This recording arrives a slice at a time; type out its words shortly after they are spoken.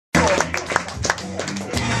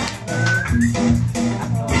Wait.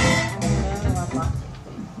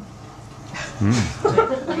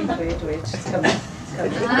 It's coming.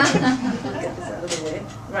 Get this out of the way.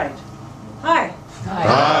 Right. Hi.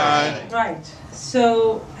 Hi. Right.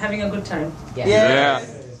 So, having a good time?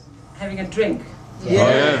 Yes. Having a drink?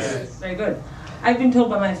 Yes. Very good. I've been told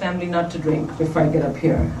by my family not to drink before I get up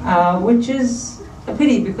here, which is a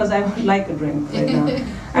pity because I would like a drink right now.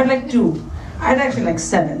 I'd like 2. I'd actually like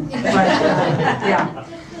 7. But, yeah.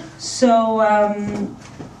 So,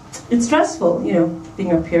 it's stressful,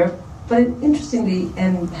 being up here. But interestingly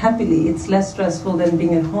and happily, it's less stressful than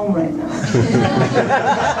being at home right now.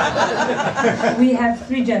 We have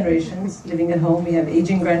 3 generations living at home. We have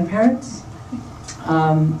aging grandparents,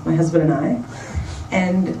 my husband and I,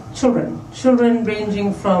 and children. Children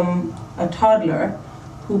ranging from a toddler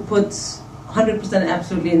who puts 100%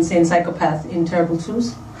 absolutely insane psychopath in terrible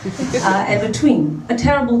twos, and a tween, a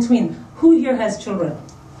terrible tween. Who here has children?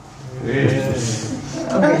 Yes.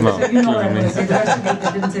 Okay, so you know what I'm going to say. The rest of you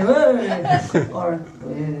that didn't say, or,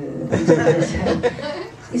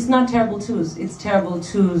 it's not terrible twos. It's terrible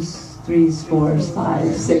 2s, 3s, 4s,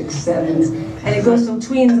 5s, 6s, 7s. And it goes to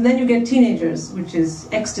tweens, and then you get teenagers, which is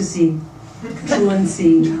ecstasy,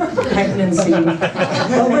 truancy, pregnancy.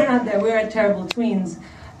 But we're not there. We're at terrible tweens.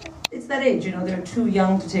 It's that age, they're too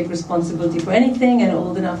young to take responsibility for anything and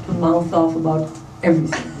old enough to mouth off about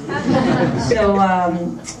everything. So,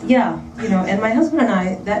 yeah, and my husband and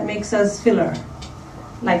I, that makes us filler,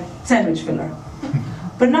 like sandwich filler.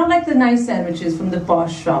 But not like the nice sandwiches from the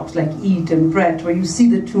posh shops like Eat and Brett, where you see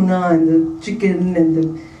the tuna and the chicken and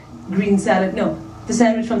the green salad. No, the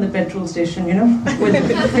sandwich from the petrol station, with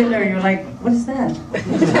the filler, you're like, what is that?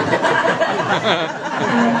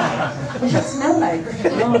 What does it smell like? Who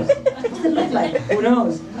knows? What does it look like? Who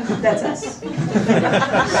knows? That's us.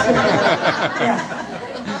 Yeah.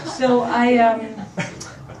 So I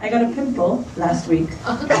got a pimple last week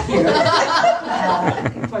here.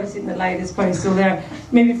 You've probably seen the light is probably still there,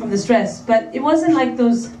 maybe from the stress. But it wasn't like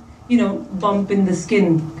those, bump in the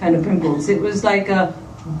skin kind of pimples. It was like a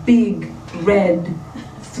big, red,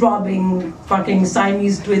 throbbing, fucking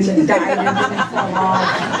Siamese twin that died and didn't fall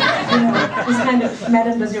off. This kind of,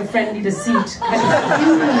 madam, does your friend need a seat? Kind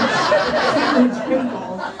of huge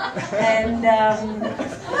pimple. And,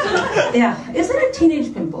 yeah, it's like a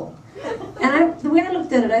teenage pimple. And the way I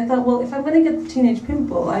looked at it, I thought, well, if I'm going to get the teenage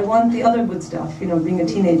pimple, I want the other good stuff, being a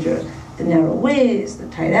teenager. The narrow waist, the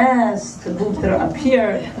tight ass, the boobs that are up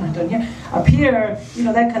here, not down here, up here,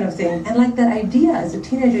 that kind of thing. And like that idea as a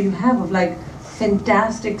teenager you have of like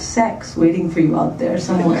fantastic sex waiting for you out there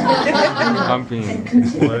somewhere. And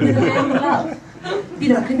continuing the family love.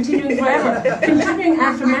 Continuing forever. Continuing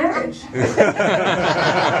after marriage. But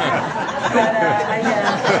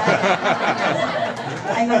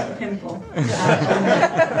I got the pimple.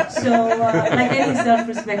 So, like any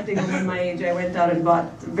self-respecting woman my age, I went out and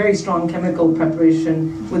bought very strong chemical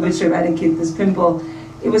preparation with which to eradicate this pimple.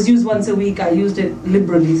 It was used once a week. I used it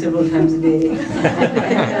liberally several times a day. And,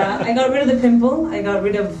 I got rid of the pimple. I got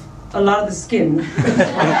rid of a lot of the skin.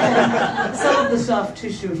 Some of the soft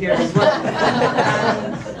tissue here as well.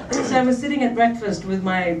 So I was sitting at breakfast with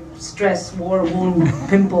my stress, war, wound,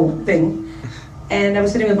 pimple thing. And I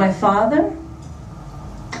was sitting with my father.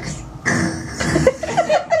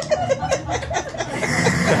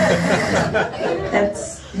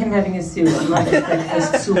 That's him having his cereal, not his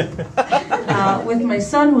breakfast soup. With my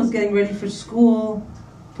son, who was getting ready for school,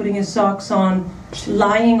 putting his socks on,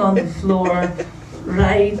 lying on the floor,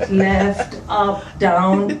 right, left, up,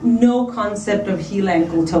 down, no concept of heel,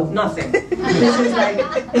 ankle, toe, nothing. This is like,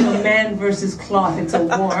 man versus cloth, it's a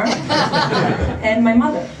war. And my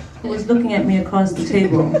mother, who was looking at me across the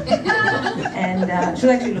table, and she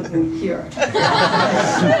was actually looking here.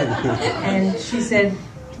 And she said,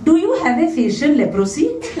 "Do you have a facial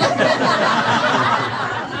leprosy?"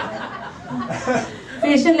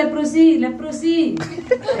 Facial leprosy, leprosy.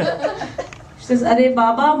 She says, "Arey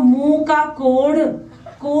Baba, muh ka code,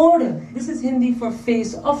 code." This is Hindi for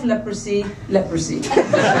face of leprosy, leprosy. So,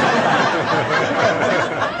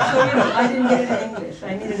 I didn't get it in English.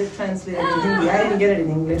 I needed it translated in Hindi. I didn't get it in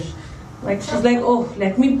English. She's like, "Oh,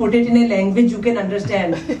 let me put it in a language you can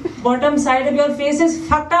understand. Bottom side of your face is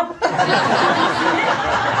fucked up."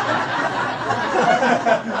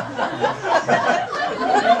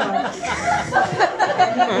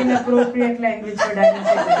 Inappropriate language for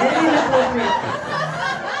diagnosis. Very inappropriate.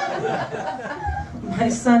 My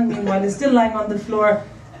son, meanwhile, is still lying on the floor,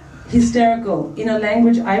 hysterical. In a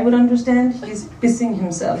language I would understand, he's pissing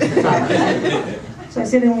himself. So I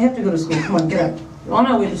said, "Then we have to go to school. Come on, get up." We're on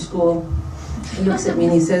our way to school. He looks at me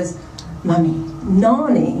and he says, "Mommy,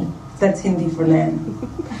 Nani," that's Hindi for land.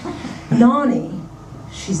 Nani,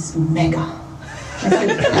 she's mega. I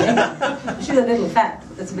said, she's a little fat,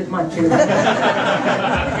 but that's a bit much. You know?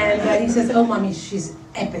 And he says, oh, Mommy, she's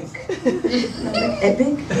epic. And I'm like,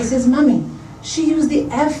 epic? He says, Mommy, she used the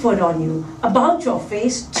F word on you, about your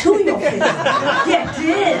face, to your face. Get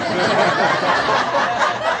in!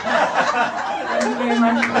 Thank you very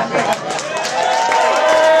much.